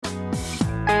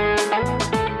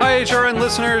HRN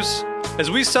listeners.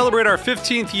 As we celebrate our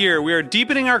 15th year, we are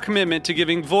deepening our commitment to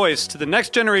giving voice to the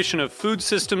next generation of food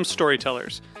systems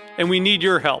storytellers, and we need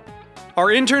your help. Our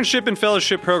internship and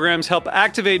fellowship programs help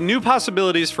activate new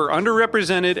possibilities for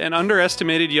underrepresented and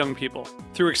underestimated young people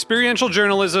through experiential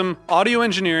journalism, audio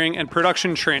engineering, and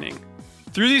production training.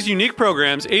 Through these unique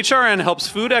programs, HRN helps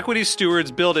food equity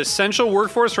stewards build essential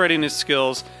workforce readiness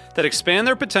skills that expand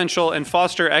their potential and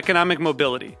foster economic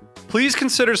mobility. Please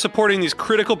consider supporting these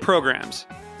critical programs.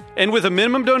 And with a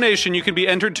minimum donation, you can be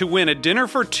entered to win a dinner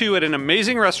for two at an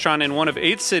amazing restaurant in one of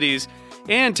 8 cities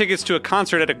and tickets to a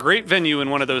concert at a great venue in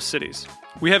one of those cities.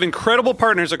 We have incredible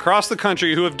partners across the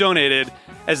country who have donated,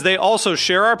 as they also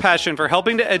share our passion for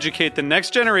helping to educate the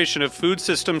next generation of food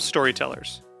systems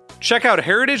storytellers. Check out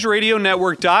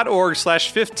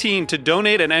heritageradionetwork.org/15 to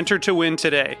donate and enter to win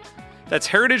today. That's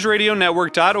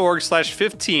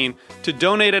heritageradionetwork.org/15 to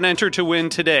donate and enter to win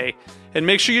today. And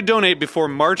make sure you donate before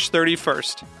March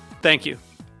 31st. Thank you.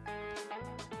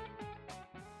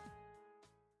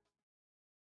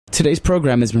 Today's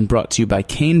program has been brought to you by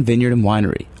Cane Vineyard and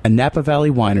Winery, a Napa Valley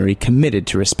winery committed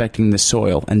to respecting the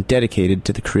soil and dedicated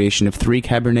to the creation of 3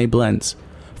 Cabernet blends.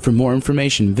 For more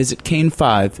information, visit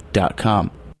cane5.com.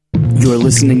 You're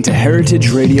listening to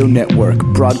Heritage Radio Network,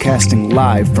 broadcasting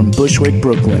live from Bushwick,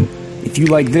 Brooklyn. If you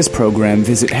like this program,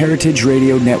 visit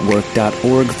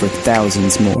heritageradionetwork.org for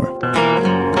thousands more.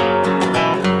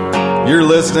 You're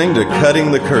listening to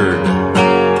Cutting the Curd,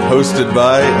 hosted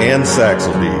by Ann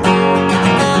Saxelby.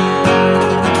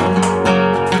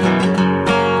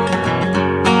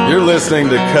 You're listening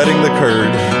to Cutting the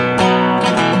Curd,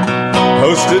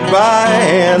 hosted by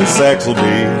Ann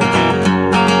Saxelby.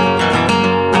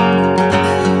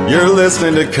 You're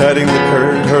listening to Cutting the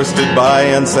Curd, hosted by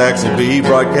Ann Saxelby,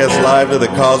 broadcast live to the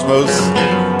cosmos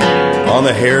on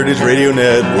the Heritage Radio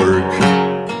Network.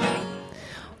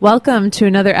 Welcome to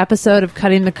another episode of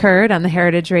Cutting the Curd on the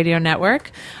Heritage Radio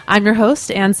Network. I'm your host,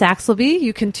 Ann Saxelby.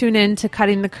 You can tune in to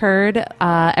Cutting the Curd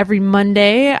every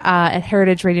Monday at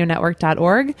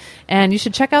heritageradionetwork.org. And you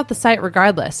should check out the site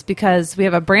regardless, because we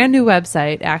have a brand new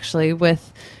website, actually,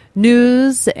 with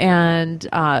news and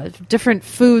different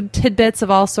food tidbits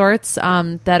of all sorts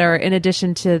that are in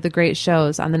addition to the great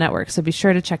shows on the network. So be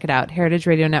sure to check it out,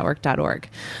 heritageradionetwork.org.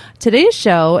 Today's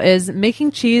show is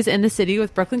Making Cheese in the City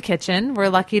with Brooklyn Kitchen. We're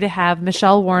lucky to have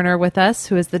Michelle Warner with us,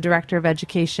 who is the Director of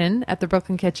Education at the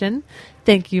Brooklyn Kitchen.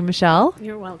 Thank you, Michelle.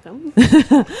 You're welcome.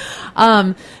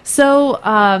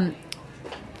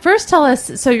 First tell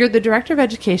us, so you're the Director of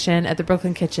Education at the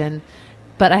Brooklyn Kitchen.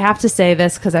 But I have to say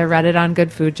this because I read it on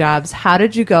Good Food Jobs. How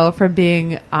did you go from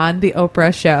being on the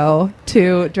Oprah show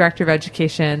to Director of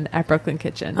Education at Brooklyn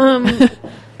Kitchen?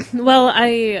 Well,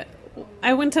 I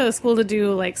went to school to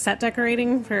do like set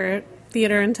decorating for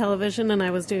theater and television, and I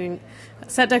was doing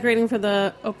set decorating for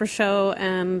the Oprah show.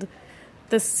 And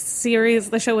this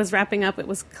series, the show was wrapping up. It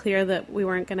was clear that we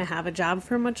weren't going to have a job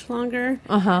for much longer.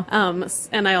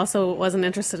 And I also wasn't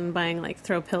interested in buying like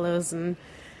throw pillows and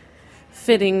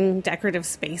fitting decorative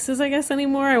spaces, I guess,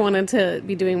 anymore. I wanted to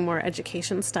be doing more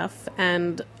education stuff,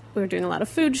 and we were doing a lot of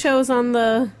food shows on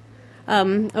the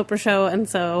Oprah show, and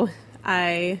so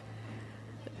I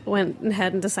went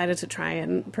ahead and decided to try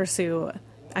and pursue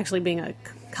actually being a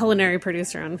culinary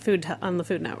producer on on the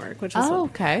Food Network, which is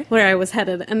where I was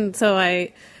headed. And so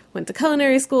I went to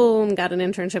culinary school and got an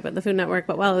internship at the Food Network,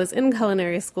 but while I was in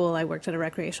culinary school, I worked at a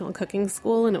recreational cooking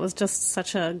school, and it was just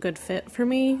such a good fit for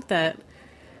me that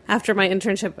after my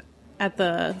internship at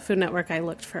the Food Network, I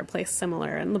looked for a place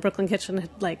similar. And the Brooklyn Kitchen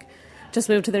had just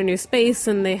moved to their new space,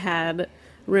 and they had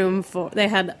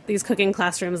these cooking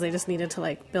classrooms. They just needed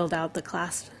to build out the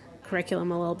class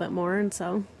curriculum a little bit more. And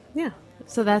so, yeah.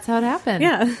 So that's how it happened.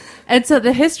 Yeah. And so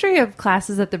the history of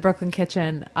classes at the Brooklyn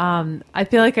Kitchen, I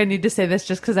feel like I need to say this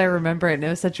just because I remember it and it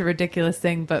was such a ridiculous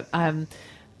thing. But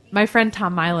my friend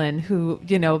Tom Milan, who,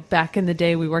 back in the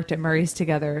day we worked at Murray's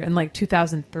together in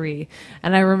 2003.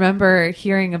 And I remember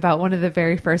hearing about one of the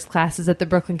very first classes at the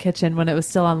Brooklyn Kitchen when it was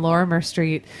still on Lorimer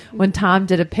Street, when Tom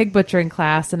did a pig butchering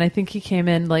class. And I think he came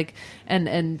in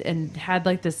and had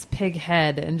this pig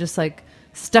head and just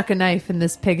stuck a knife in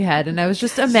this pig head. And I was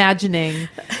just imagining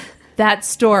that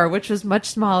store, which was much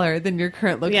smaller than your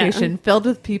current location, filled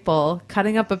with people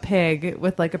cutting up a pig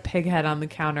with a pig head on the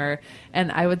counter.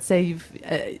 And I would say you've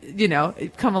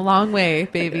come a long way,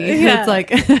 baby. Yeah.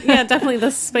 It's yeah, definitely.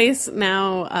 The space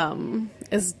now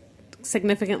is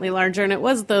significantly larger. And it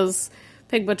was those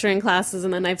pig butchering classes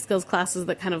and the knife skills classes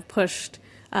that kind of pushed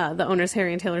the owners,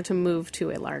 Harry and Taylor, to move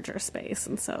to a larger space.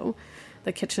 And so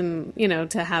the kitchen,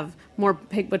 to have more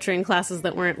pig butchering classes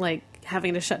that weren't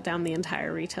having to shut down the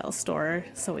entire retail store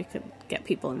so we could get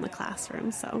people in the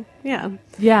classroom. So, yeah.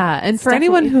 Yeah, and for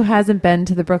anyone who hasn't been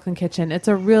to the Brooklyn Kitchen, it's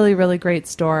a really, really great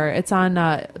store. It's on,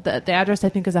 the address I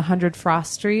think is 100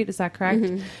 Frost Street, is that correct?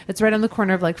 Mm-hmm. It's right on the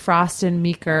corner of like Frost and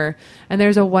Meeker, and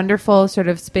there's a wonderful sort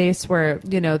of space where,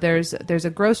 you know, there's a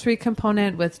grocery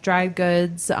component with dried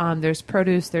goods, there's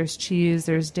produce, there's cheese,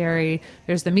 there's dairy,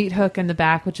 there's the meat hook in the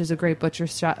back, which is a great butcher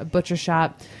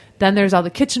shop. Then there's all the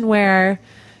kitchenware,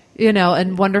 you know,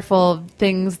 and wonderful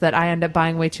things that I end up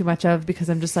buying way too much of because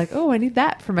I'm just like, oh, I need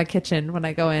that for my kitchen when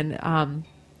I go in. And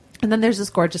then there's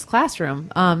this gorgeous classroom.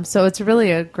 So it's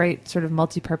really a great sort of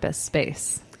multi-purpose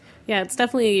space. Yeah, it's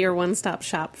definitely your one-stop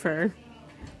shop for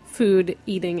food,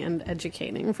 eating, and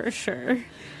educating for sure.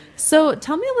 So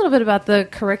tell me a little bit about the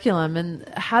curriculum and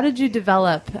how did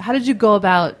you go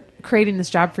about creating this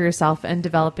job for yourself and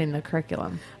developing the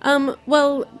curriculum?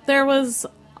 Well, there was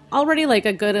already like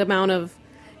a good amount of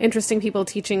interesting people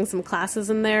teaching some classes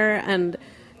in there, and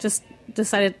just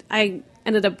decided I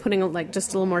ended up putting like just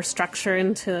a little more structure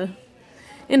into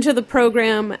the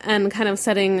program and kind of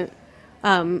sitting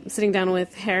down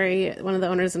with Harry, one of the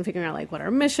owners, and figuring out like what our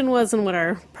mission was and what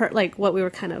our what we were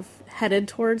kind of headed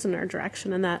towards in our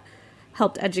direction, and that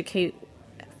helped educate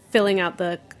filling out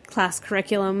the class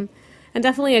curriculum. And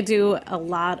definitely I do a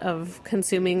lot of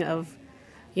consuming of,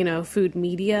 you know, food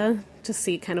media to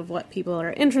see kind of what people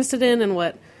are interested in and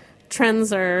what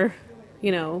trends are,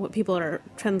 you know, what people are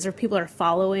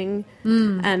following.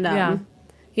 And,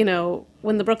 you know,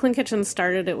 when the Brooklyn Kitchen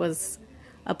started, it was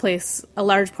a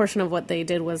large portion of what they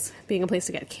did was being a place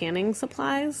to get canning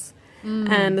supplies.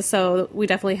 And so we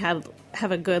definitely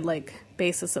have a good like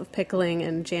basis of pickling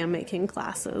and jam making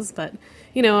classes. But,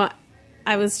 you know,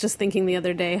 I was just thinking the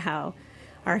other day how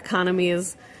our economy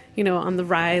is, you know, on the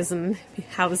rise and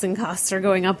housing costs are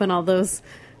going up and all those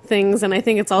things. And I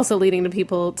think it's also leading to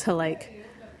people to like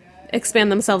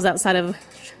expand themselves outside of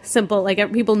simple, like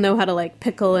people know how to like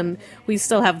pickle, and we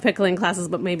still have pickling classes,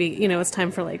 but maybe, you know, it's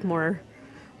time for like more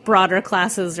broader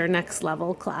classes or next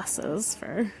level classes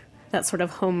for that sort of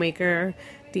homemaker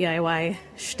DIY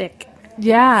shtick.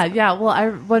 Yeah.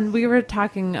 Well, when we were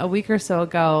talking a week or so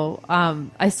ago,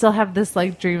 I still have this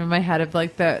like dream in my head of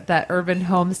like that urban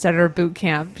homesteader boot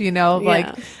camp, you know, like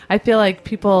I feel like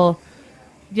people,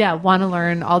 want to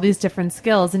learn all these different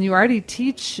skills, and you already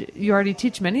teach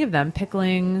many of them: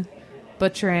 pickling,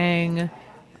 butchering,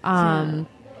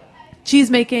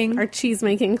 cheesemaking, our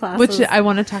cheesemaking classes, which I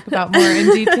want to talk about more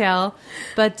in detail.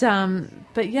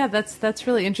 But yeah, that's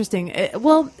really interesting.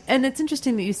 And it's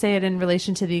interesting that you say it in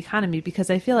relation to the economy, because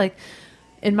I feel like,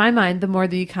 in my mind, the more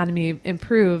the economy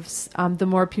improves, the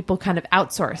more people kind of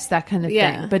outsource that kind of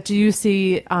thing. But do you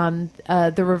see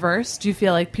the reverse? Do you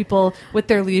feel like people with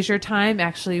their leisure time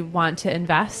actually want to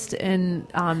invest in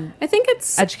I think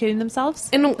it's educating themselves?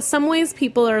 In some ways,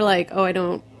 people are like, oh, I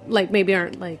don't, like, maybe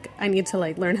aren't like, I need to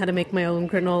like learn how to make my own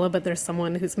granola, but there's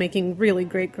someone who's making really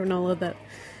great granola that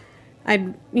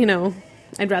I'd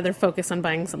rather focus on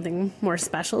buying something more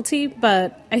specialty.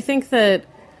 But I think that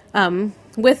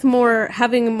with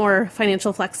having more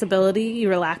financial flexibility, you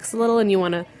relax a little and you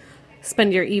want to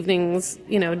spend your evenings,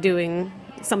 you know, doing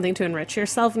something to enrich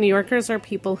yourself. New Yorkers are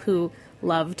people who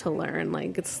love to learn.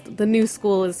 Like, the new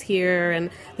school is here, and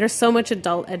there's so much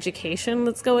adult education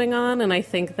that's going on, and I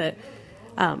think that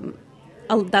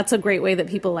that's a great way that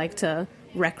people like to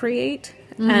recreate.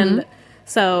 Mm-hmm. And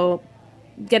so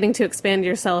getting to expand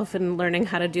yourself and learning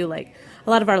how to do like a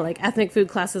lot of our like ethnic food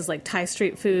classes, like Thai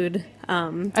street food.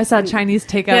 I saw Chinese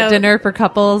takeout dinner for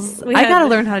couples. I got to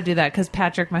learn how to do that because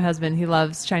Patrick, my husband, he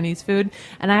loves Chinese food,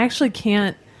 and I actually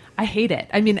can't. I hate it.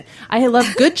 I mean, I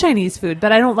love good Chinese food,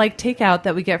 but I don't like takeout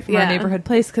that we get from our neighborhood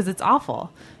place because it's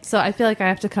awful. So I feel like I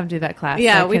have to come do that class.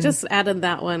 Yeah, we just added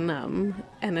that one,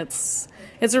 and it's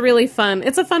a really fun.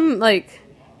 It's a fun like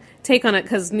take on it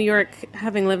because New York,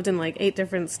 having lived in like 8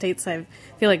 different states, I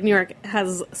feel like New York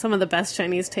has some of the best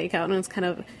Chinese takeout, and it's kind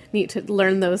of neat to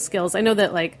learn those skills. I know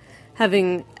that like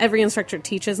having every instructor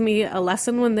teaches me a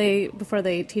lesson before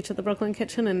they teach at the Brooklyn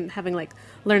Kitchen, and having like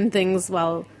learned things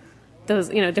while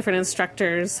those, you know, different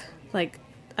instructors like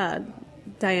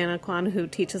Diana Kwan, who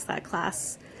teaches that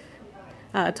class,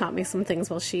 taught me some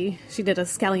things while she did a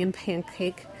scallion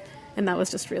pancake, and that was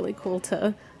just really cool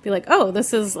to be like, oh,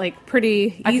 this is like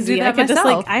pretty easy. I could just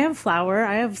like, I have flour,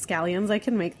 I have scallions, I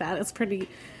can make that. It's pretty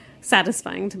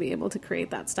satisfying to be able to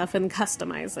create that stuff and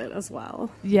customize it as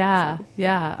well. Yeah.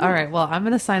 All right. Well, I'm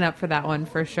going to sign up for that one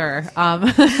for sure.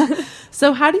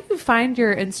 So how do you find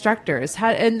your instructors?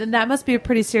 And that must be a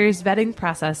pretty serious vetting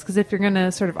process, because if you're going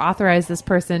to sort of authorize this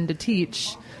person to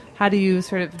teach, how do you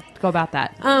sort of go about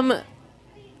that?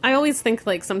 I always think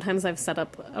like sometimes I've set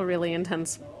up a really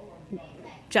intense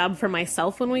job for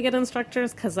myself when we get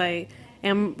instructors, because I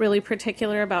am really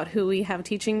particular about who we have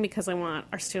teaching, because I want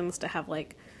our students to have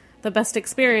like the best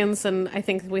experience. And I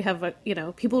think we have,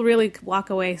 people really walk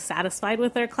away satisfied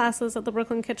with their classes at the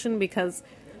Brooklyn Kitchen, because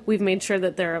we've made sure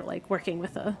that they're like working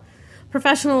with a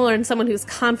professional or someone who's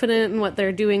confident in what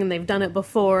they're doing and they've done it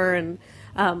before. And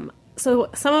so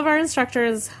some of our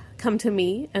instructors come to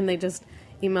me and they just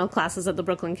email classes at the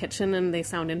Brooklyn Kitchen and they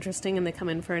sound interesting and they come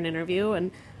in for an interview.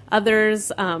 And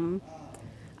others,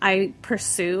 I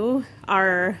pursue.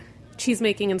 Our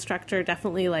cheesemaking instructor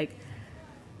definitely, like,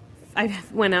 I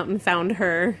went out and found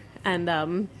her, and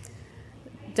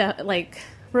the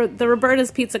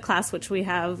Roberta's Pizza class, which we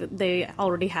have, they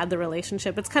already had the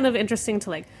relationship. It's kind of interesting to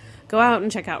like go out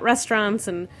and check out restaurants,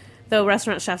 and though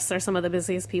restaurant chefs are some of the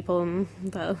busiest people in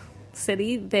the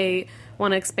city, they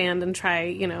want to expand and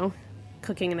try,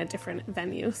 cooking in a different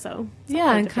venue. So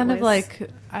yeah, and kind of like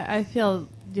I feel,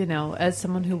 as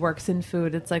someone who works in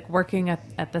food, it's like working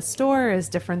at the store is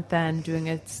different than doing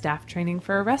a staff training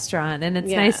for a restaurant. And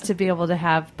it's nice to be able to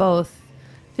have both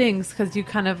things, because you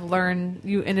kind of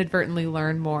you inadvertently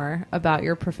learn more about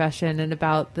your profession and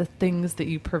about the things that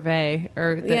you purvey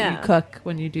or that you cook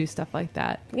when you do stuff like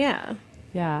that. Yeah.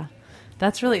 Yeah.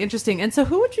 That's really interesting. And so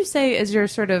who would you say is your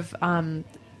sort of,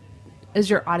 is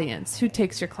your audience? Who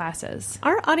takes your classes?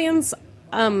 Our audience,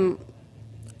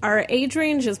 our age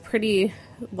range is pretty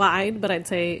wide, but I'd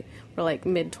say we're like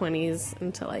mid-20s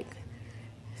into like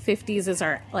 50s is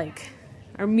our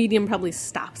medium probably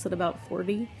stops at about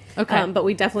 40. Okay. But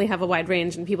we definitely have a wide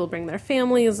range, and people bring their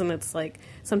families, and it's like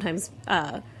sometimes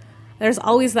there's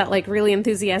always that like really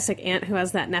enthusiastic aunt who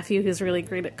has that nephew who's really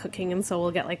great at cooking, and so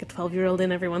we'll get like a 12-year-old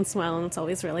in every once in a while, and it's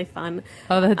always really fun.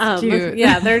 Oh, that's cute.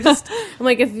 Yeah, they're just, I'm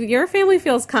like, if your family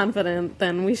feels confident,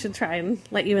 then we should try and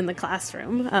let you in the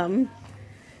classroom.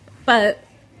 But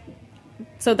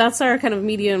so that's our kind of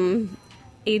medium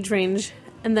age range.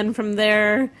 And then from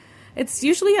there, it's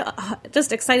usually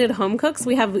just excited home cooks.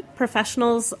 We have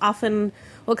professionals often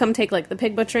will come take like the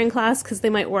pig butchering class, because they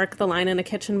might work the line in a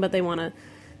kitchen, but they want to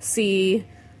see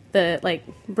the like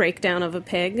breakdown of a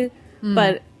pig.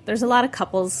 But there's a lot of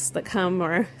couples that come,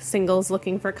 or singles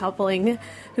looking for coupling,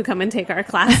 who come and take our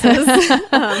classes.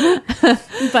 I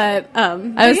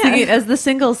was thinking, as the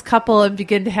singles couple and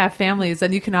begin to have families,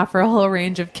 and you can offer a whole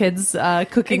range of kids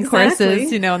cooking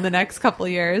courses, in the next couple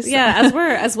of years. Yeah,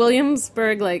 as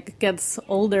Williamsburg like gets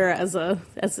older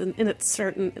in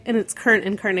its current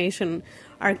incarnation,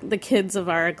 the kids of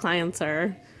our clients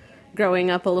are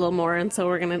growing up a little more, and so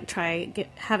we're going to try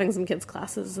having some kids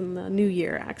classes in the new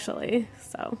year, actually.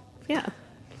 So, yeah.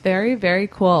 Very, very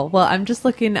cool. Well, I'm just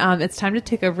looking, it's time to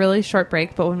take a really short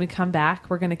break, but when we come back,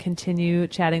 we're going to continue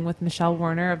chatting with Michelle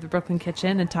Warner of the Brooklyn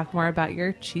Kitchen and talk more about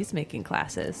your cheesemaking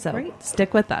classes. So Great.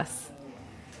 Stick with us.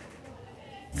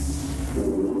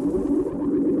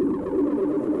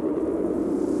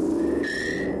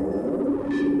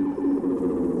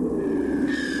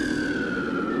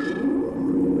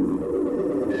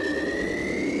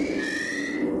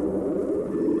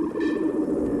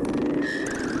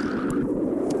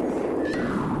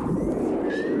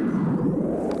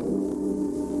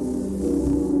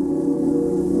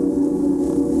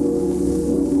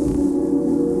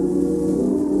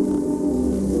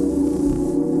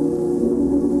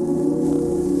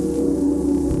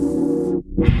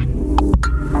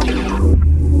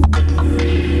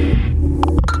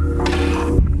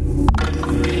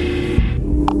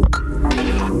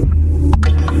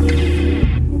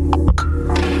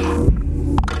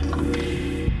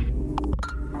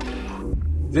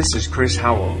 This is Chris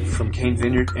Howell from Cane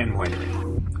Vineyard and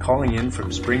Winery, calling in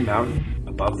from Spring Mountain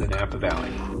above the Napa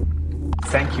Valley.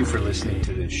 Thank you for listening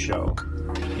to this show.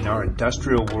 In our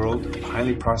industrial world of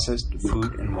highly processed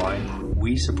food and wine,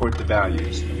 we support the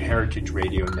values of Heritage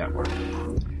Radio Network.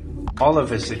 All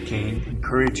of us at Cane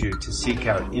encourage you to seek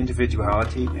out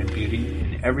individuality and beauty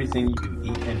in everything you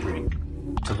eat and drink.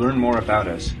 To learn more about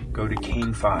us, go to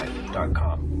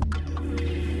cane5.com.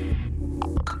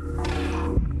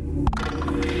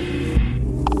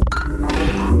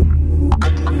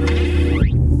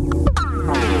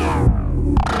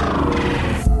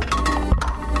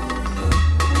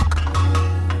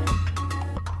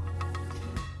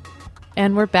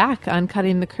 And we're back on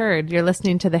Cutting the Curd. You're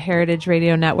listening to the Heritage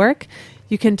Radio Network.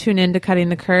 You can tune in to Cutting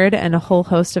the Curd and a whole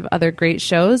host of other great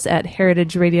shows at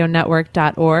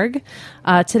heritageradionetwork.org.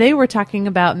 Today we're talking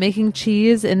about making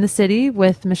cheese in the city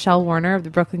with Michelle Warner of the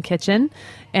Brooklyn Kitchen.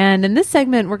 And in this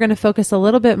segment, we're going to focus a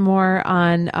little bit more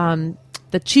on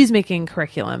the cheesemaking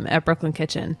curriculum at Brooklyn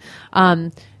Kitchen.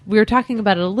 we were talking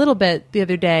about it a little bit the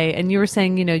other day, and you were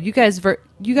saying, you guys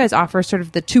offer sort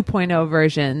of the 2.0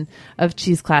 version of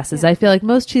cheese classes. I feel like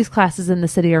most cheese classes in the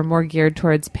city are more geared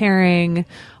towards pairing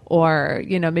or,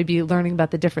 maybe learning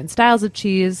about the different styles of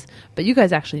cheese, but you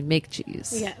guys actually make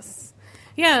cheese. Yes.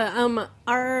 Yeah.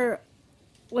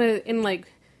 In like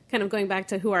kind of going back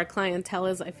to who our clientele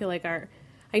is, I feel like I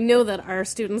know that our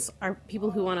students are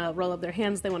people who want to roll up their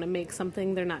hands. They want to make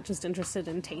something. They're not just interested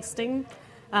in tasting.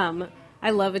 I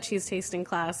love a cheese tasting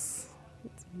class.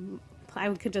 I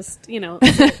could just,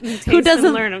 taste who doesn't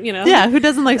and learn, Yeah, who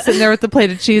doesn't like sitting there with a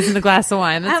plate of cheese and a glass of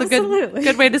wine? That's Absolutely. a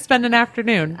good way to spend an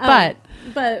afternoon.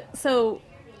 But so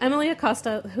Emily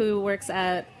Acosta, who works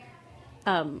at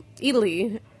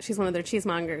Italy, she's one of their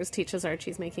cheesemongers, teaches our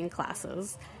cheesemaking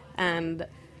classes. And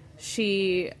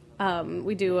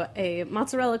we do a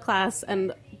mozzarella class.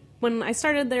 And when I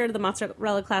started there, the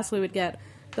mozzarella class, we would get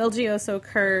Belgioso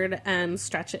curd and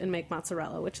stretch it and make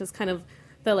mozzarella, which is kind of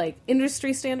the like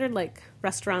industry standard. Like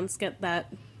restaurants get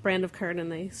that brand of curd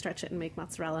and they stretch it and make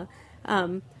mozzarella.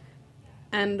 And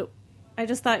I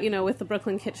just thought, with the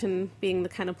Brooklyn Kitchen being the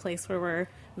kind of place where we're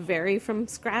very from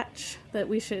scratch, that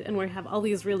we should, and we have all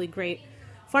these really great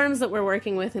farms that we're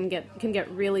working with and can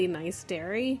get really nice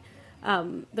dairy,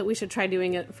 that we should try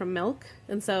doing it from milk.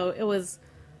 And so it was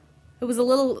a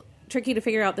little tricky to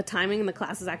figure out the timing, and the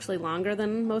class is actually longer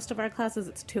than most of our classes.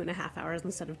 It's 2.5 hours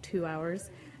instead of 2 hours.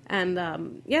 And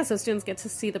so students get to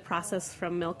see the process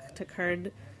from milk to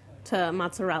curd to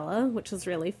mozzarella, which is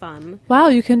really fun. Wow,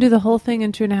 you can do the whole thing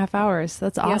in 2.5 hours.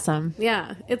 That's awesome.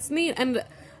 Yeah, it's neat. And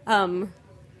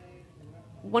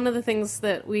one of the things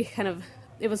that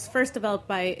it was first developed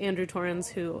by Andrew Torrens,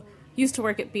 who used to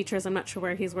work at Beecher's. I'm not sure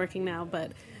where he's working now,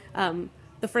 but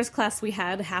the first class we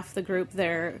had, half the group,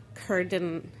 their curd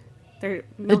didn't... It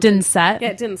didn't set? Yeah,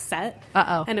 it didn't set.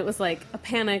 Uh-oh. And it was like a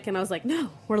panic, and I was like,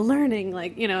 no, we're learning.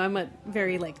 Like, I'm a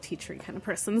very like teachery kind of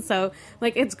person. So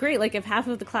like, it's great. Like if half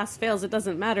of the class fails, it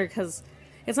doesn't matter because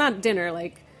it's not dinner.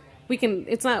 Like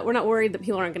we're not worried that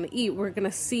people aren't going to eat. We're going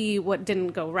to see what didn't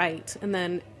go right. And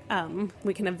then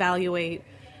we can evaluate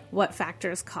what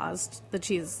factors caused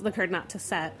the curd not to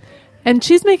set. And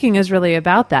cheesemaking is really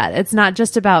about that. It's not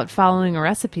just about following a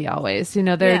recipe always. There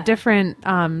are different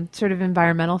sort of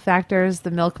environmental factors. The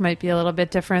milk might be a little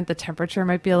bit different. The temperature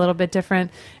might be a little bit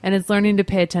different. And it's learning to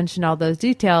pay attention to all those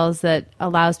details that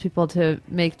allows people to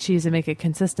make cheese and make it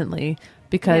consistently,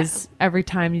 because every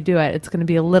time you do it, it's going to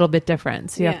be a little bit different.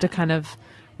 So you have to kind of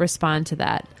respond to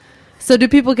that. So do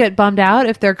people get bummed out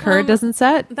if their curd doesn't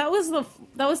set? That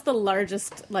was the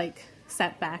largest like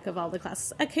setback of all the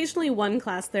classes. Occasionally one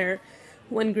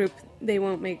group, they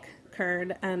won't make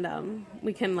curd, and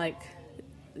we can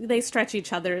they stretch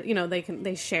each other,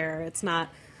 they share. It's not,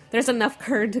 there's enough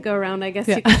curd to go around, I guess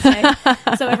you could say.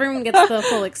 So everyone gets the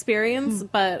full experience,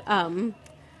 but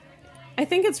I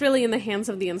think it's really in the hands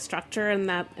of the instructor,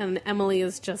 and Emily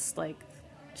is just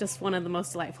one of the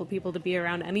most delightful people to be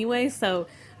around anyway. So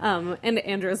and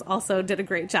Andrews also did a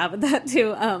great job at that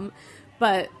too.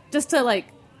 But just to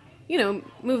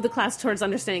move the class towards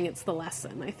understanding it's the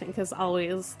lesson, I think, is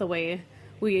always the way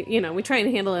we try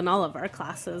and handle it in all of our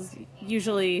classes.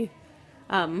 Usually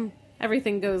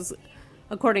everything goes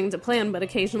according to plan, but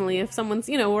occasionally if someone's,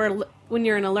 when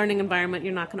you're in a learning environment,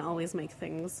 you're not going to always make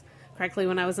things correctly.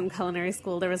 When I was in culinary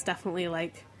school, there was definitely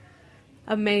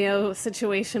a mayo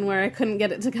situation where I couldn't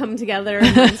get it to come together,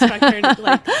 and the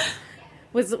instructor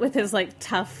was with his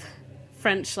tough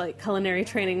French culinary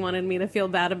training wanted me to feel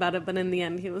bad about it, but in the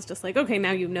end he was just okay,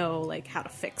 now how to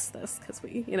fix this, because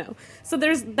so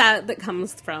there's that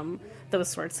comes from those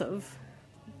sorts of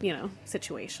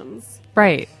situations.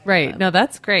 Right. No,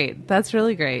 that's great. That's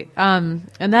really great. And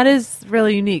that is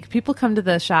really unique. People come to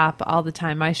the shop all the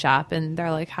time, my shop, and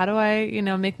they're like, how do I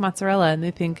make mozzarella? And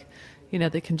they think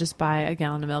they can just buy a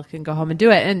gallon of milk and go home and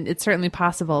do it. And it's certainly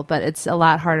possible, but it's a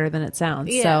lot harder than it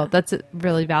sounds. Yeah. So that's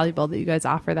really valuable that you guys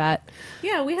offer that.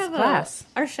 Yeah, we have class.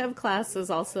 Our chef class is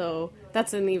also,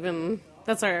 that's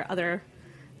our other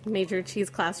major cheese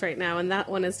class right now. And that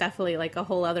one is definitely a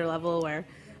whole other level where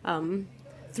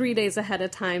 3 days ahead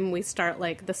of time we start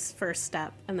this first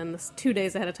step. And then 2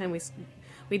 days ahead of time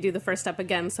we do the first step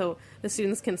again. So the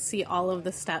students can see all of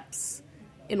the steps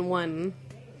in one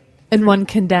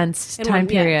condensed time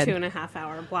period. 2.5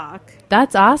 hour block.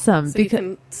 That's awesome. So you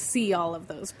can see all of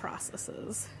those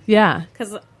processes. Yeah.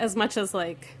 Because as much as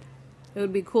it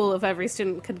would be cool if every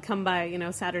student could come by,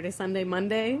 Saturday, Sunday,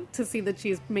 Monday to see the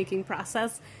cheese making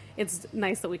process, it's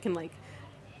nice that we can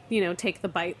take the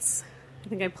bites. I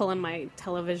think I pull in my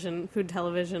food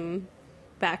television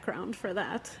background for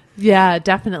that. Yeah,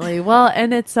 definitely. Well,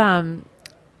 and it's,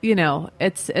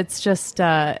 it's just,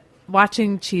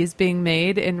 watching cheese being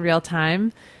made in real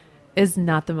time is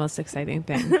not the most exciting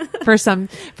thing for some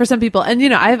people. And,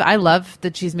 I love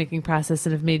the cheese making process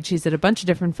and have made cheese at a bunch of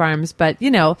different farms, but,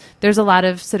 there's a lot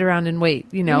of sit around and wait,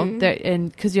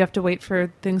 and because you have to wait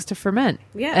for things to ferment.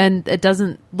 Yeah. And it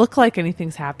doesn't look like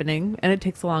anything's happening and it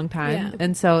takes a long time. Yeah.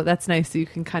 And so that's nice that you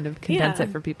can kind of condense it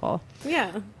for people.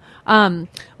 Yeah.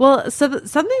 Well, so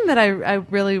something that I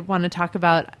really want to talk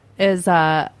about is,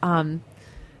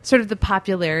 sort of the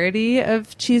popularity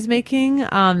of cheese making,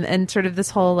 and sort of this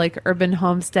whole like urban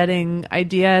homesteading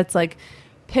idea. It's like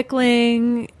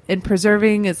pickling and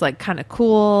preserving is like kind of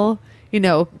cool,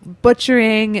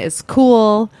 butchering is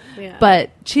cool, but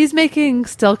cheese making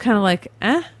still kind of like,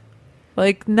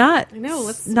 like not, I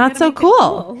know, not so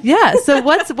cool. Yeah. So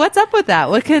what's up with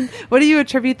that? What do you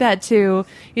attribute that to?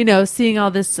 Seeing all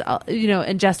this,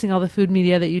 ingesting all the food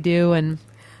media that you do. And,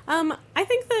 I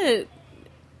think that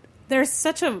there's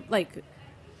such a,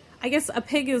 I guess a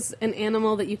pig is an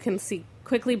animal that you can see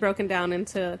quickly broken down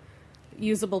into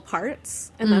usable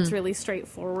parts, and that's really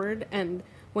straightforward. And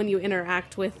when you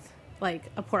interact with,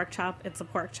 a pork chop, it's a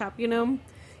pork chop, Even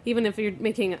if you're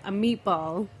making a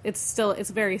meatball, it's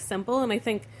very simple. And I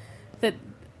think that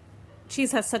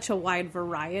cheese has such a wide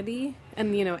variety,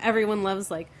 and, everyone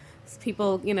loves,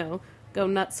 people, go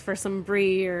nuts for some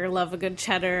brie or love a good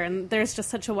cheddar, and there's just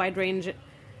such a wide range.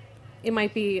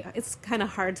 It's kind of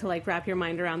hard to wrap your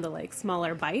mind around the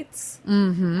smaller bites.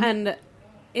 Mm-hmm. And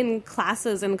in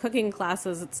cooking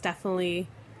classes, it's definitely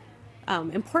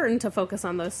important to focus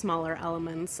on those smaller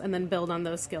elements and then build on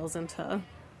those skills into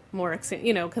more,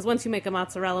 because once you make a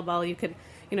mozzarella ball, you could,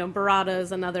 burrata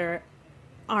is another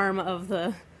arm of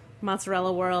the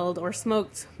mozzarella world, or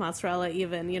smoked mozzarella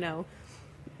even,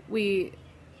 we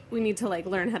need to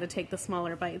learn how to take the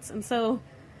smaller bites. And so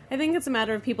I think it's a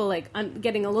matter of people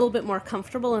getting a little bit more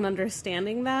comfortable and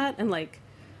understanding that. And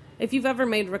if you've ever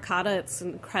made ricotta, it's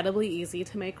incredibly easy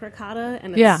to make ricotta,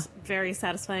 and it's very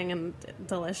satisfying and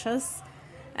delicious.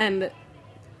 And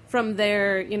from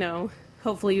there,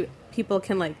 hopefully people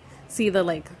can see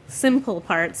the simple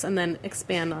parts and then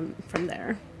expand on from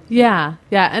there. Yeah.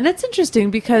 And it's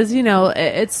interesting because,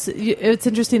 it's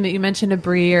interesting that you mentioned a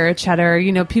brie or a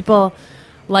cheddar, people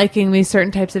liking these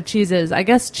certain types of cheeses. I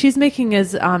guess cheese making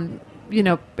is,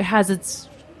 has its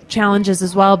challenges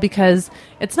as well, because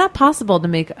it's not possible to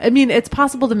make, it's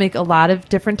possible to make a lot of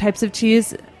different types of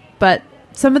cheese, but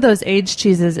some of those aged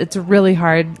cheeses, it's really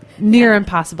hard, near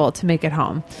impossible to make at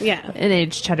home. Yeah. An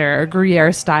aged cheddar or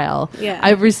Gruyere style. Yeah.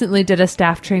 I recently did a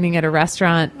staff training at a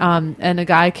restaurant, and a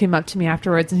guy came up to me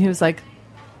afterwards and he was like,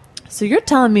 so you're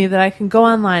telling me that I can go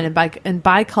online and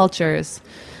buy cultures,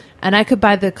 and I could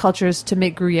buy the cultures to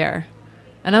make Gruyere?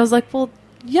 And I was like, well,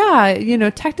 yeah,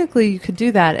 technically you could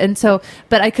do that. And so,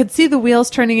 but I could see the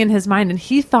wheels turning in his mind, and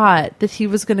he thought that he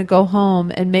was going to go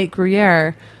home and make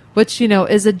Gruyere, which,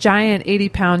 is a giant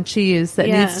 80-pound cheese that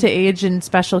needs to age in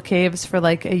special caves for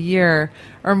a year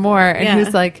or more. And he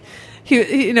was like,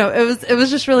 it was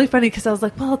just really funny because I was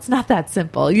like, well, it's not that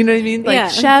simple. You know what I mean?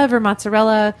 Chev or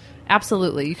mozzarella,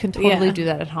 absolutely. You can totally do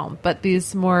that at home. But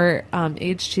these more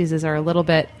aged cheeses are a little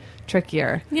bit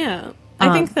trickier. Yeah.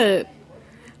 I think that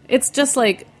it's just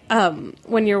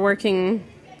when you're working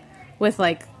with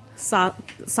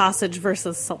sausage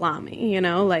versus salami,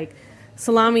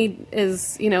 salami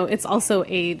is, it's also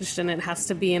aged, and it has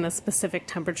to be in a specific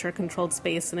temperature controlled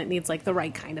space, and it needs the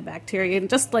right kind of bacteria, and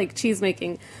just like cheese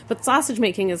making. But sausage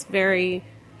making is very,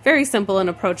 very simple and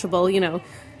approachable,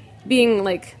 being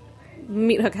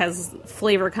Meat Hook has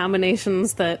flavor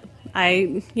combinations that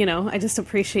I just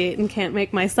appreciate and can't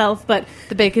make myself. But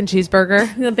the bacon cheeseburger,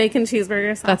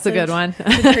 sausage, that's a good one.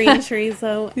 The green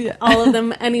chorizo, all of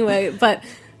them. Anyway, but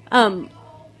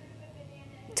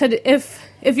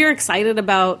if you're excited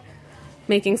about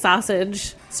making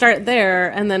sausage, start there,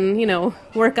 and then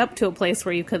work up to a place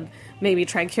where you could maybe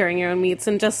try curing your own meats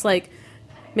and just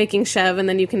making chev, and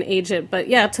then you can age it. But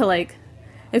yeah,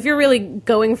 if you're really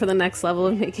going for the next level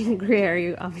of making Gruyere,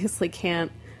 you obviously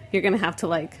can't. You're going to have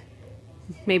to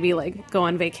maybe go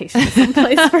on vacation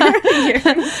someplace for a year.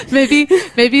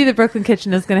 Maybe the Brooklyn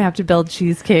Kitchen is going to have to build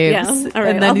cheese caves. Yeah, all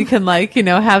right, and then you can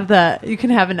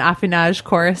have an affinage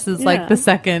course is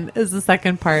the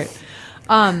second part.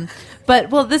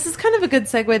 But this is kind of a good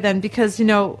segue then, because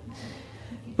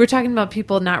we're talking about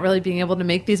people not really being able to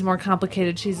make these more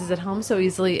complicated cheeses at home so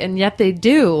easily, and yet they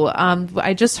do.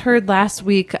 I just heard last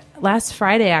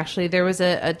Friday actually, there was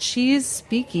a cheese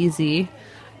speakeasy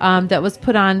that was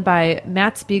put on by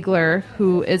Matt Spiegler,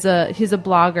 who he's a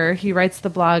blogger. He writes the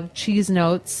blog Cheese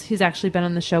Notes. He's actually been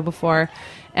on the show before,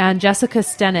 and Jessica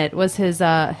Stennett was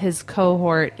his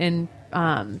cohort in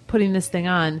putting this thing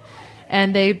on.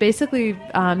 And they basically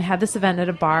had this event at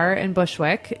a bar in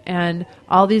Bushwick, and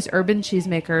all these urban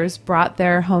cheesemakers brought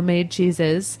their homemade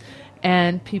cheeses,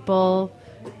 and people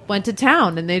went to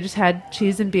town, and they just had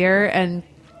cheese and beer. And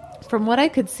from what I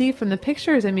could see from the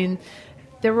pictures, I mean,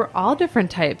 there were all different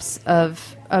types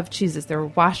of cheeses. There were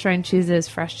wash-rind cheeses,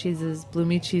 fresh cheeses,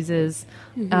 bloomy cheeses.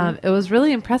 It was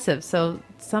really impressive. So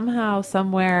somehow,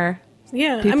 somewhere...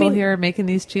 Yeah, people here are making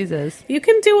these cheeses. You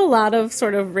can do a lot of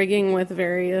sort of rigging with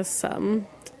various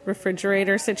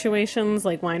refrigerator situations,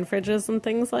 like wine fridges and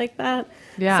things like that.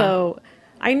 Yeah. So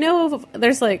I know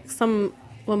there's like some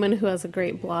woman who has a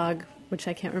great blog, which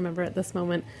I can't remember at this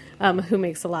moment, who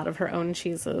makes a lot of her own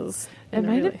cheeses. It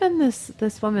might have been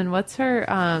this woman. What's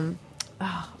her?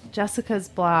 Jessica's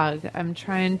blog. I'm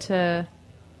trying to...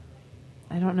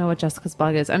 I don't know what Jessica's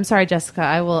blog is. I'm sorry, Jessica.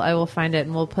 I will find it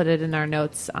and we'll put it in our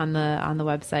notes on the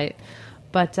website.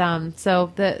 But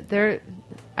so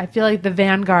I feel like the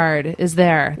vanguard is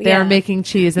there. They are making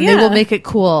cheese and they will make it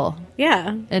cool.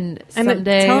 Yeah. And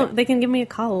someday they can give me a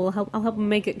call. I'll help them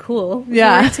make it cool.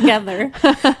 Yeah. We're together.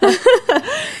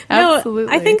 Absolutely.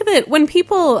 No, I think that when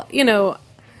people,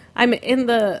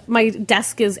 my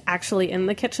desk is actually in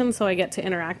the kitchen, so I get to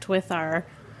interact with our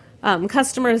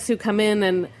customers who come in,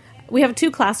 and we have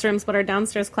 2 classrooms, but our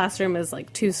downstairs classroom is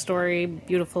like 2-story,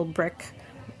 beautiful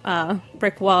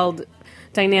brick-walled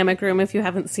dynamic room. If you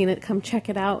haven't seen it, come check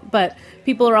it out. But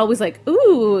people are always like,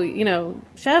 ooh,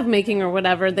 chef making or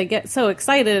whatever. They get so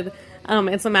excited.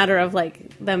 It's a matter of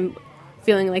like them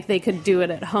feeling like they could do it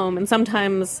at home. And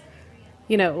sometimes,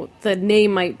 the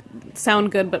name might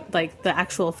sound good, but like the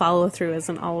actual follow-through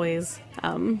isn't always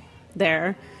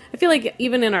there. I feel like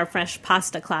even in our fresh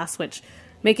pasta class, which...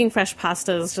 Making fresh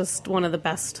pasta is just one of the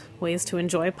best ways to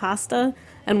enjoy pasta,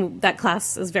 and that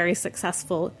class is very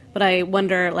successful. But I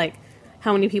wonder, like,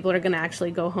 how many people are going to actually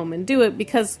go home and do it,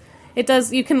 because it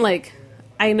does, you can, like,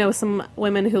 I know some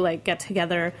women who, like, get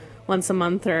together once a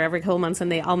month or every couple months,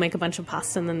 and they all make a bunch of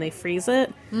pasta, and then they freeze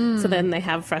it, so then they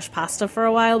have fresh pasta for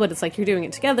a while, but it's like you're doing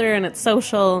it together, and it's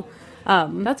social.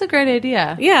 That's a great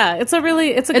idea. Yeah, it's a good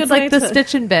way to... It's like the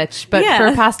Stitch and Bitch, but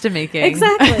for pasta making.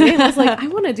 Exactly. I was like, I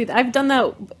want to do that. I've done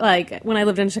that, like, when I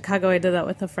lived in Chicago, I did that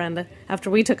with a friend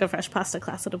after we took a fresh pasta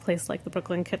class at a place like the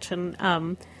Brooklyn Kitchen.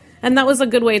 And that was a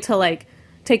good way to, like,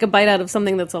 take a bite out of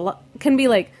something that's can be,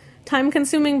 like,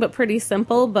 time-consuming but pretty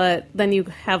simple, but then you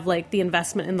have, like, the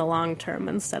investment in the long term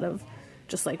instead of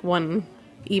just, like, one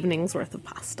evening's worth of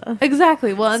pasta.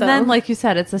 Exactly. Well, and then, like you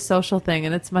said, it's a social thing,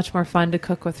 and it's much more fun to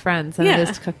cook with friends than it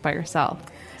is to cook by yourself.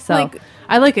 So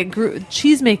I like it. Group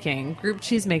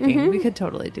cheesemaking. We could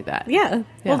totally do that. Yeah.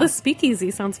 Well, the speakeasy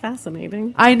sounds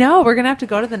fascinating. I know. We're gonna have to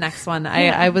go to the next one.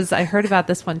 I heard about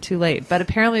this one too late, but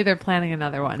apparently they're planning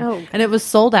another one. Oh, okay. And it was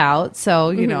sold out. So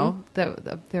you know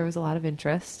there was a lot of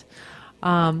interest.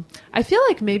 I feel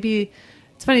like maybe.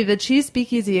 It's funny, the cheese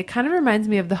speakeasy, it kind of reminds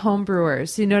me of the home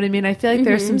brewers. You know what I mean? I feel like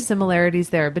there's some similarities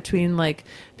there between like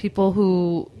people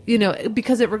who,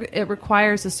 because it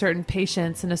requires a certain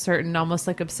patience and a certain almost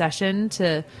like obsession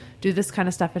to do this kind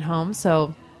of stuff at home.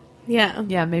 So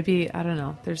yeah, maybe, I don't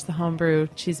know, there's the homebrew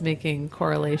cheese making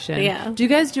correlation. Yeah. Do you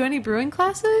guys do any brewing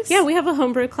classes? Yeah, we have a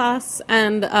homebrew class,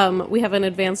 and we have an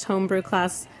advanced homebrew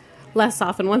class. Less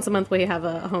often. Once a month we have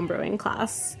a home brewing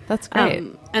class. That's great.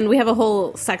 And we have a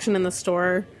whole section in the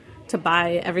store to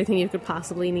buy everything you could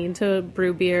possibly need to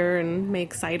brew beer and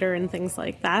make cider and things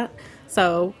like that.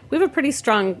 So we have a pretty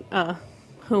strong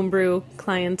homebrew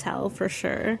clientele for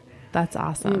sure. That's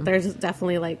awesome. And there's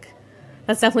definitely like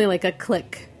a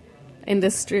clique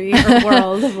industry or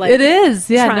world of like it is.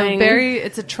 Yeah, trying...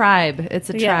 it's a tribe. It's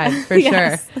a tribe for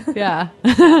yes. sure.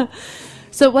 Yeah.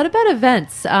 So what about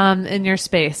events in your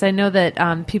space? I know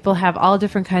that people have all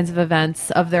different kinds of events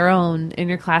of their own in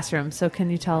your classroom. So can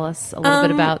you tell us a little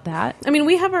bit about that? I mean,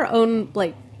 we have our own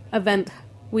like event.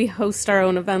 We host our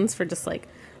own events for just like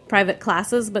private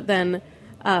classes. But then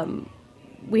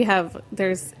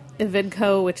there's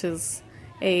Evidco, which is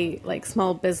a like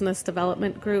small business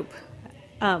development group.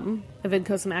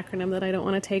 Evidco is an acronym that I don't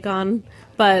want to take on.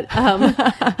 But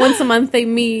once a month they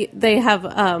meet. They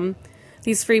have...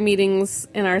 these free meetings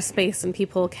in our space, and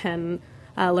people can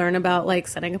learn about like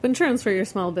setting up insurance for your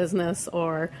small business,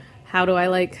 or how do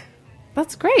I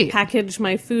that's great package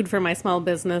my food for my small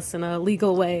business in a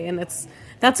legal way. And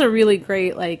that's a really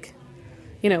great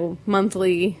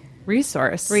monthly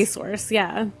resource.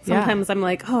 Yeah. Sometimes I'm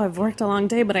like, I've worked a long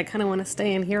day, but I kind of want to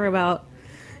stay and hear about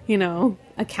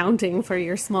accounting for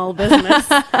your small business.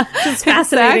 Just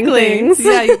fascinating things.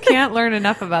 Yeah, you can't learn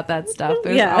enough about that stuff.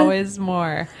 There's always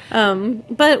more.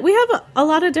 But we have a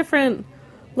lot of different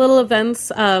little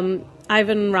events.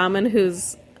 Ivan Raman,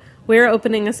 who's we're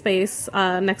opening a space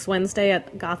next Wednesday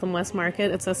at Gotham West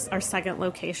Market. It's our second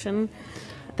location.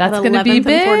 That's going to be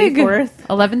big. 44th.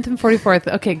 11th and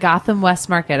 44th. Okay, Gotham West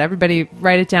Market. Everybody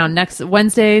write it down. Next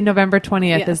Wednesday, November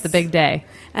 20th is the big day.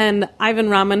 And Ivan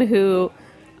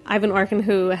Orkin,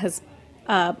 who has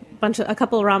a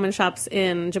couple of ramen shops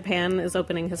in Japan, is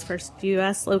opening his first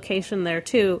U.S. location there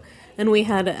too. And we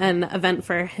had an event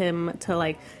for him to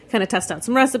like kind of test out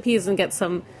some recipes and get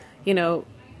some, New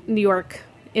York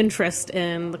interest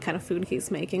in the kind of food he's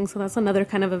making. So that's another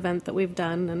kind of event that we've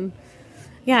done. And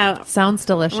yeah, sounds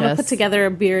delicious. I want to put together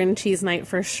a beer and cheese night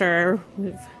for sure.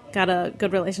 We've got a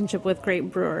good relationship with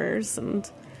great brewers and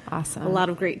awesome. A lot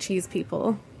of great cheese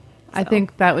people. I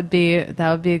think that would be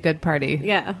a good party.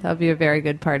 Yeah. That would be a very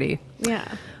good party. Yeah.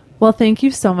 Well, thank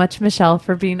you so much, Michelle,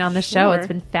 for being on the show. Sure. It's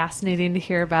been fascinating to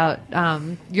hear about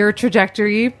your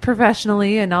trajectory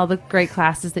professionally and all the great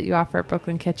classes that you offer at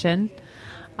Brooklyn Kitchen.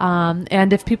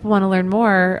 And if people want to learn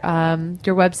more,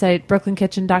 your website,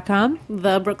 brooklynkitchen.com?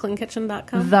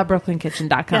 TheBrooklynKitchen.com.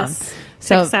 TheBrooklynKitchen.com. Yes.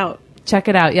 So check us out. Check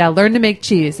it out. Yeah, learn to make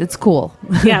cheese. It's cool.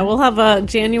 Yeah, we'll have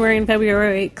January and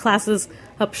February classes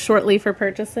up shortly for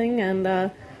purchasing,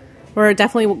 and we're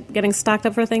definitely getting stocked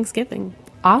up for Thanksgiving.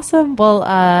 Awesome. Well,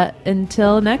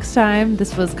 until next time,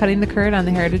 this was Cutting the Curd on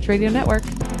the Heritage Radio Network.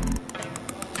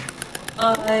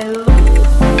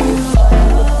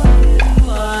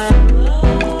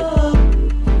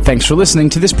 Thanks for listening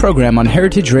to this program on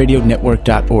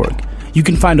heritageradionetwork.org. You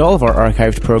can find all of our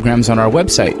archived programs on our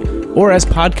website or as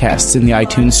podcasts in the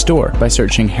iTunes Store by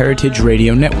searching Heritage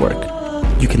Radio Network.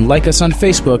 You can like us on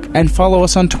Facebook and follow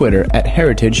us on Twitter at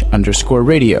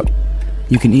heritage_radio.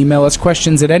 You can email us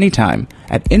questions at any time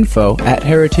at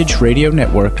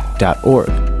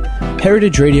info@heritageradionetwork.org.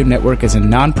 Heritage Radio Network is a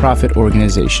non-profit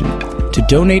organization. To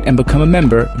donate and become a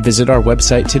member, visit our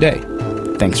website today.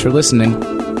 Thanks for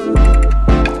listening.